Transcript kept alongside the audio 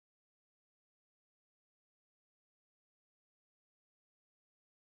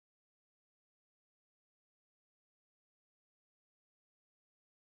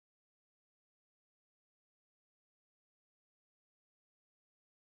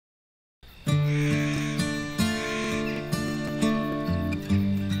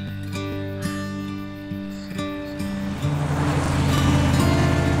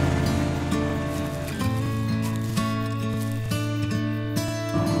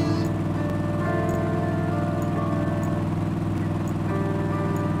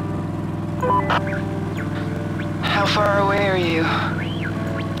you.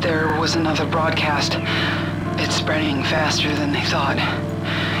 There was another broadcast. It's spreading faster than they thought.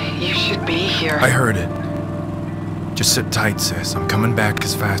 You should be here. I heard it. Just sit tight, sis. I'm coming back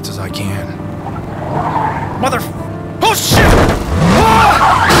as fast as I can. Mother... Oh, shit!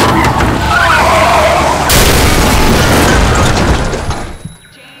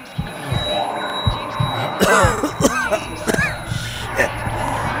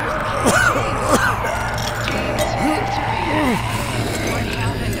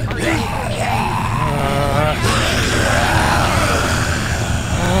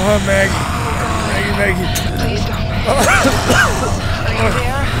 Maggie. Please don't. Are you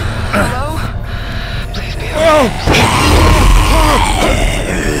there? Hello? Please be okay.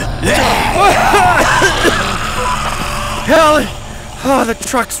 Helen! Oh, the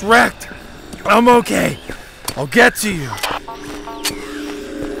truck's wrecked. I'm okay. I'll get to you.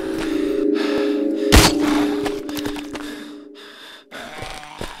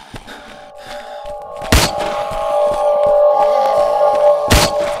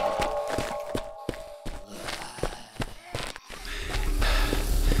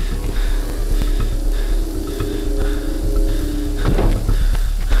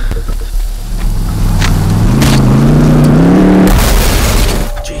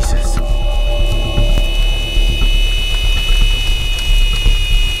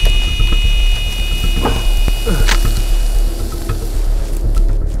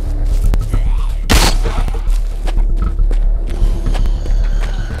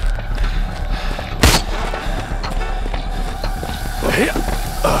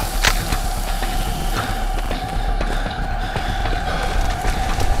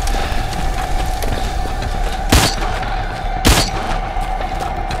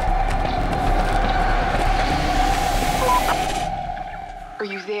 Are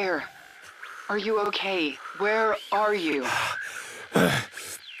you there? Are you okay? Where are you?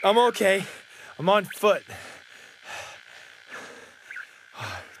 I'm okay. I'm on foot.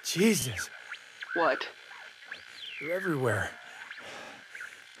 Jesus. What? They're everywhere.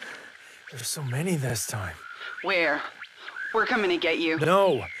 There's so many this time. Where? We're coming to get you.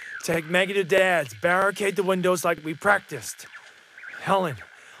 No. Take Maggie to Dad's. Barricade the windows like we practiced. Helen,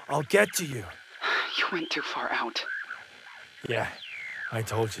 I'll get to you. You went too far out. Yeah, I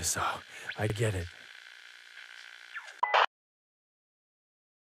told you so. I get it.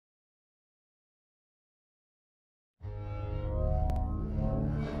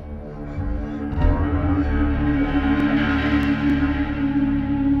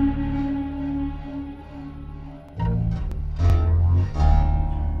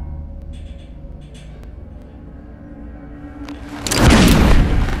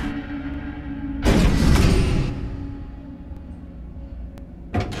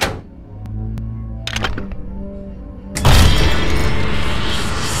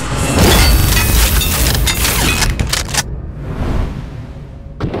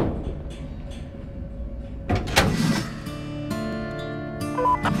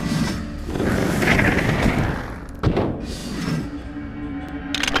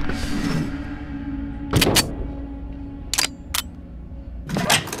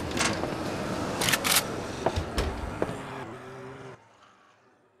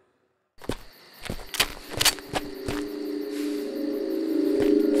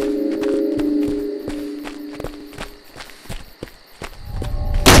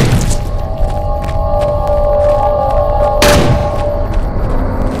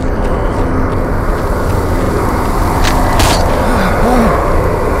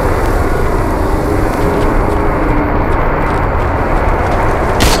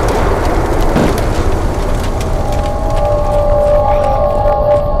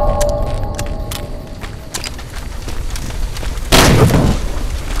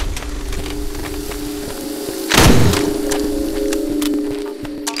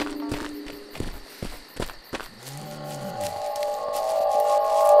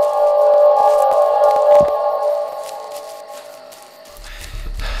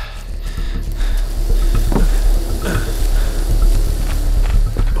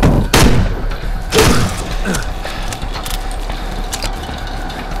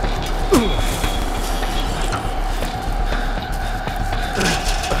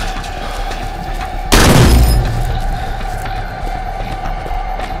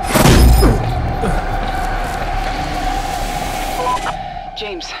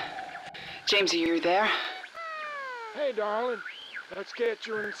 James, are you there? Hey, darling. Let's get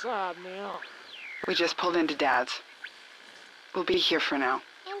you inside now. We just pulled into Dad's. We'll be here for now.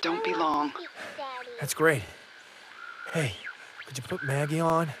 Don't be long. That's great. Hey, could you put Maggie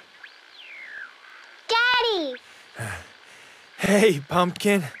on? Daddy! Hey,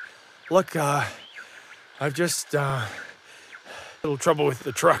 Pumpkin. Look, I've just, a little trouble with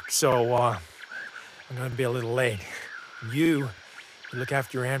the truck, so, I'm gonna be a little late. You look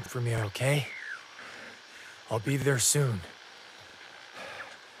after your aunt for me, okay? I'll be there soon.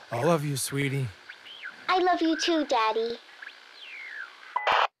 I love you, sweetie. I love you too, Daddy.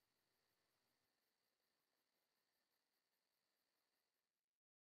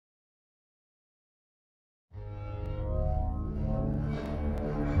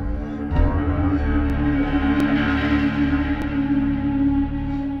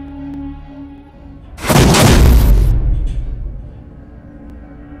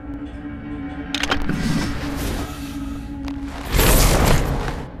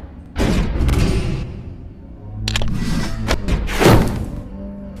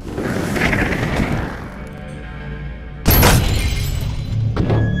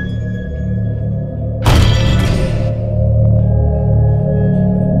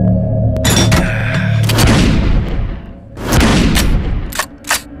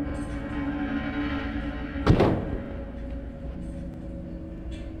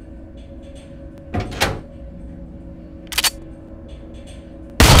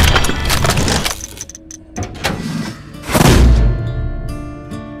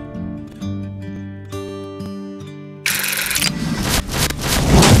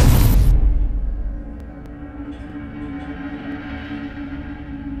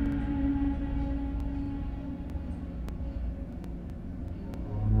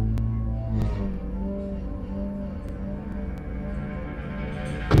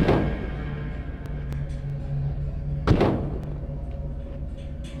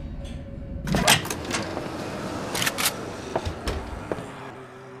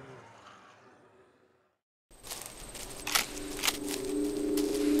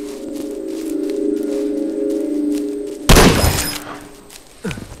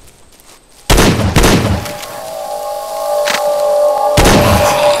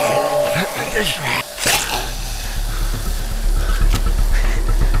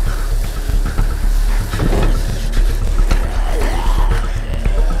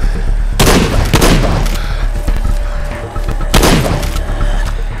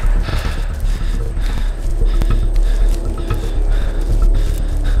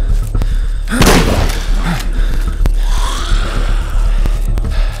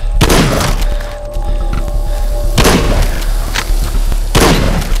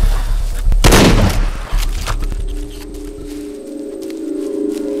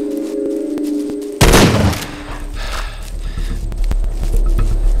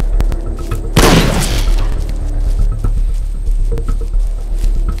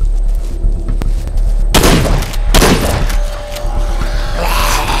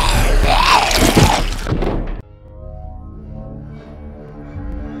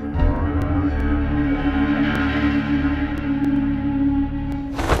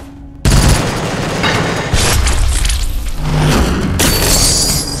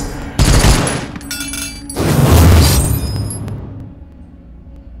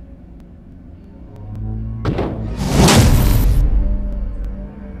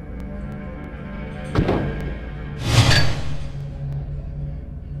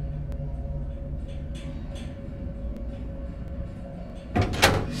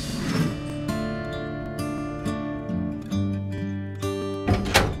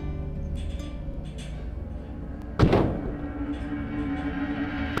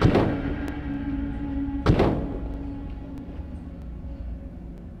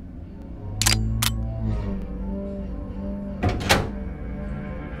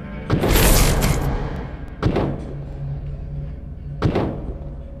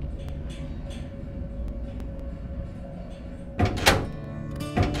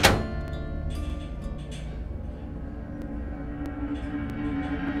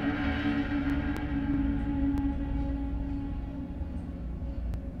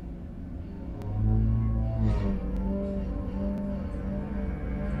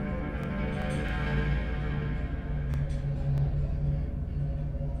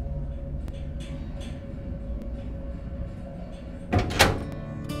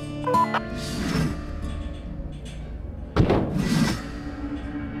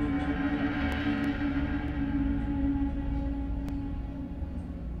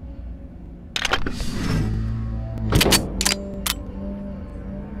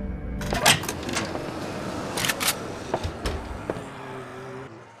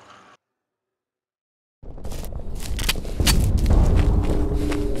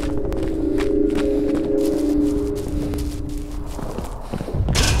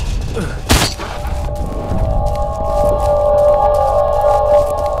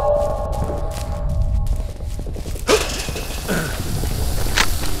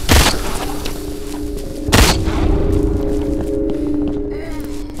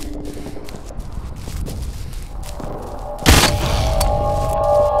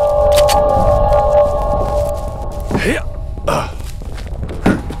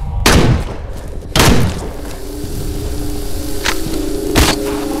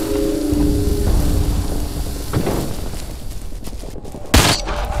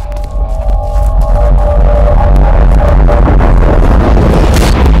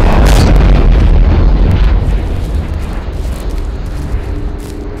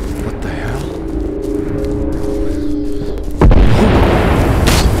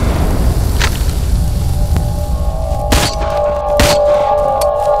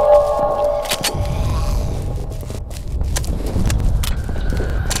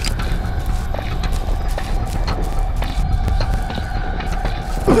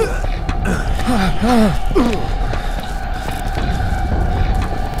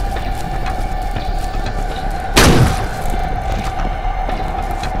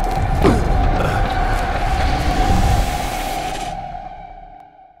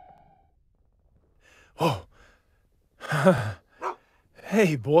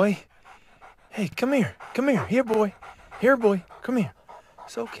 Hey, boy. Hey, come here. Come here. Here, boy. Here, boy. Come here.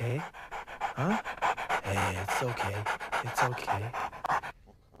 It's okay. Huh? Hey, it's okay. It's okay.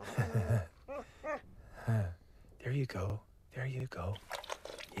 There you go. There you go.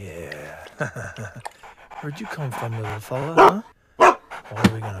 Yeah. Where'd you come from, little fella, huh? What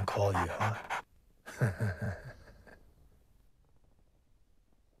are we gonna call you, huh?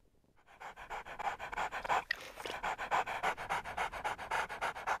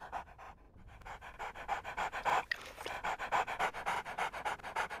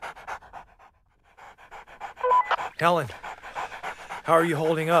 Helen, how are you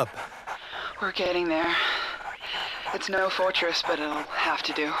holding up? We're getting there. It's no fortress, but it'll have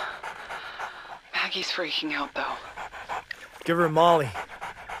to do. Maggie's freaking out, though. Give her Molly.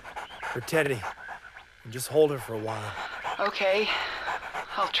 Or Teddy. And just hold her for a while. Okay,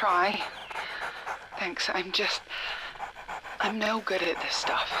 I'll try. Thanks, I'm no good at this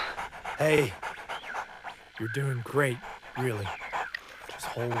stuff. Hey, you're doing great, really. Just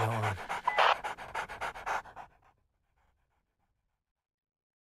hold on.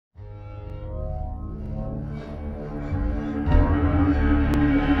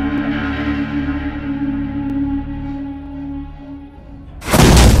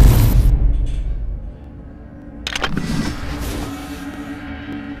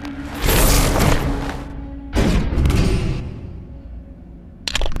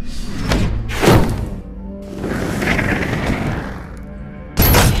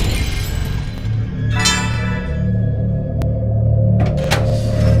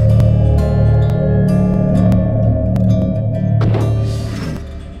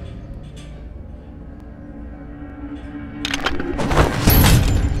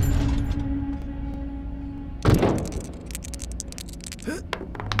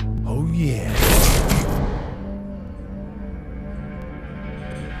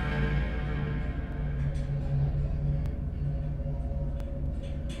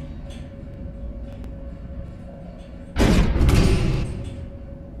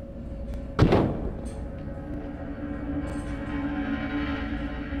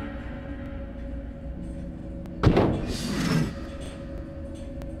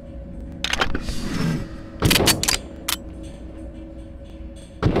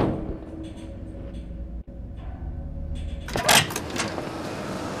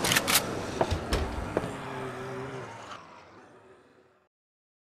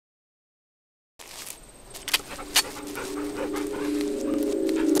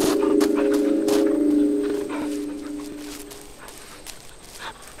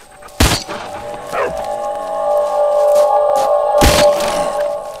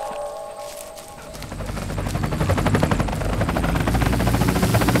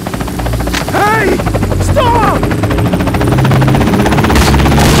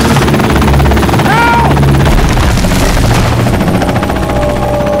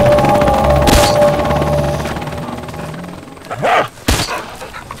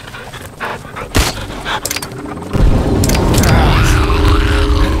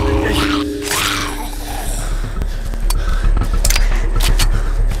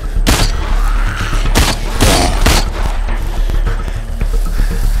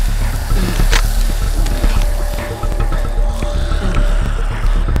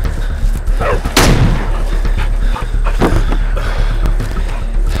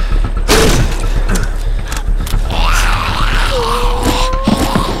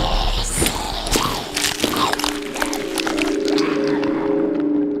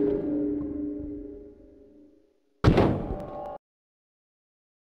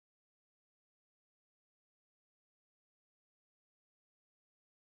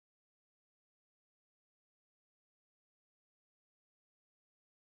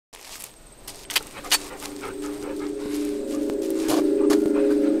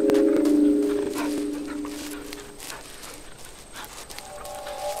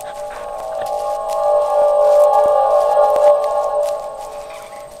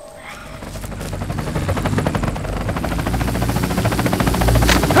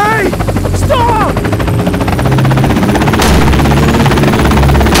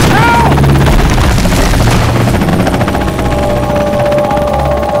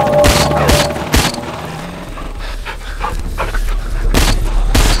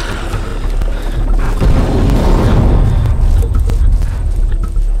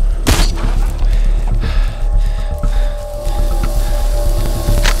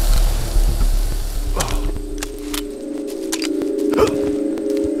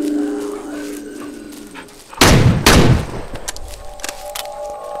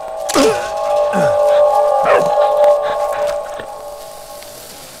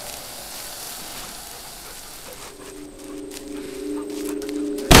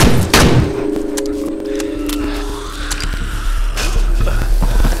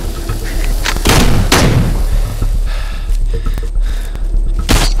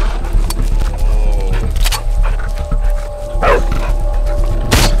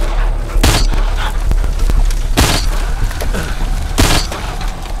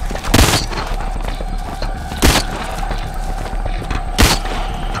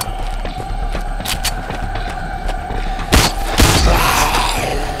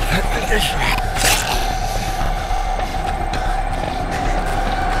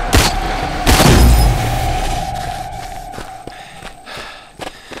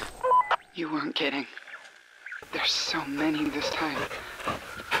 You weren't kidding. There's so many this time.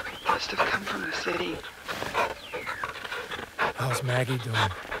 Must have come from the city. How's Maggie doing?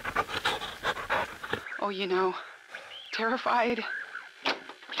 Oh, you know, terrified.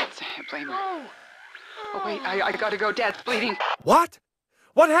 Can't blame her. Oh, wait, I gotta go. Dad's bleeding. What?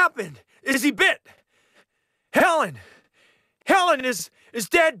 What happened? Is he bit? Helen! Helen is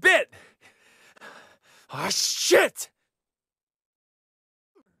Dad bit! Ah, shit!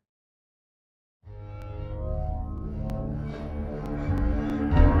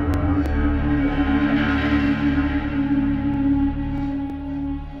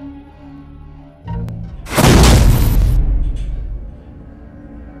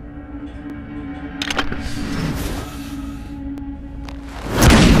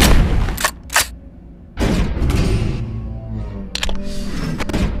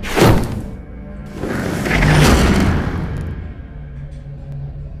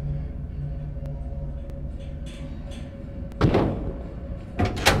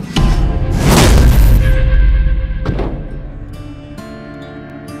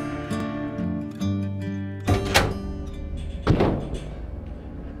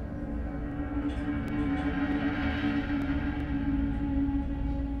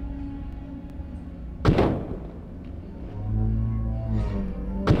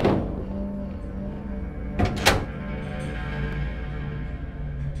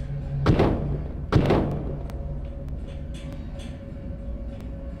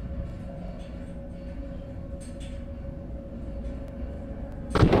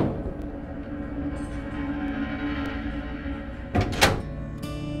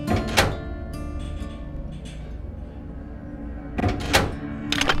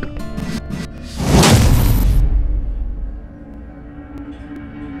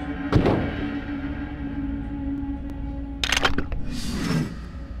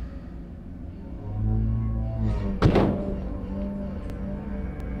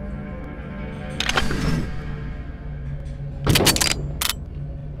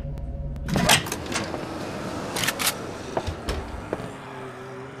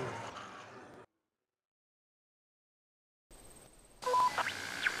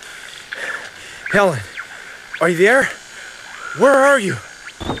 Helen, are you there? Where are you?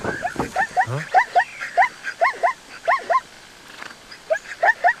 Huh?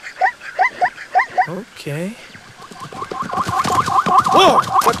 Okay. Whoa!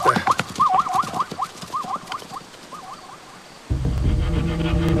 What the?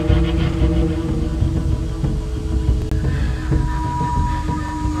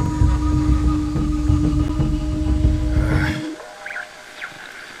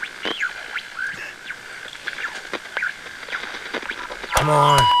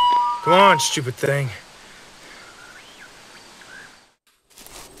 Come on, stupid thing.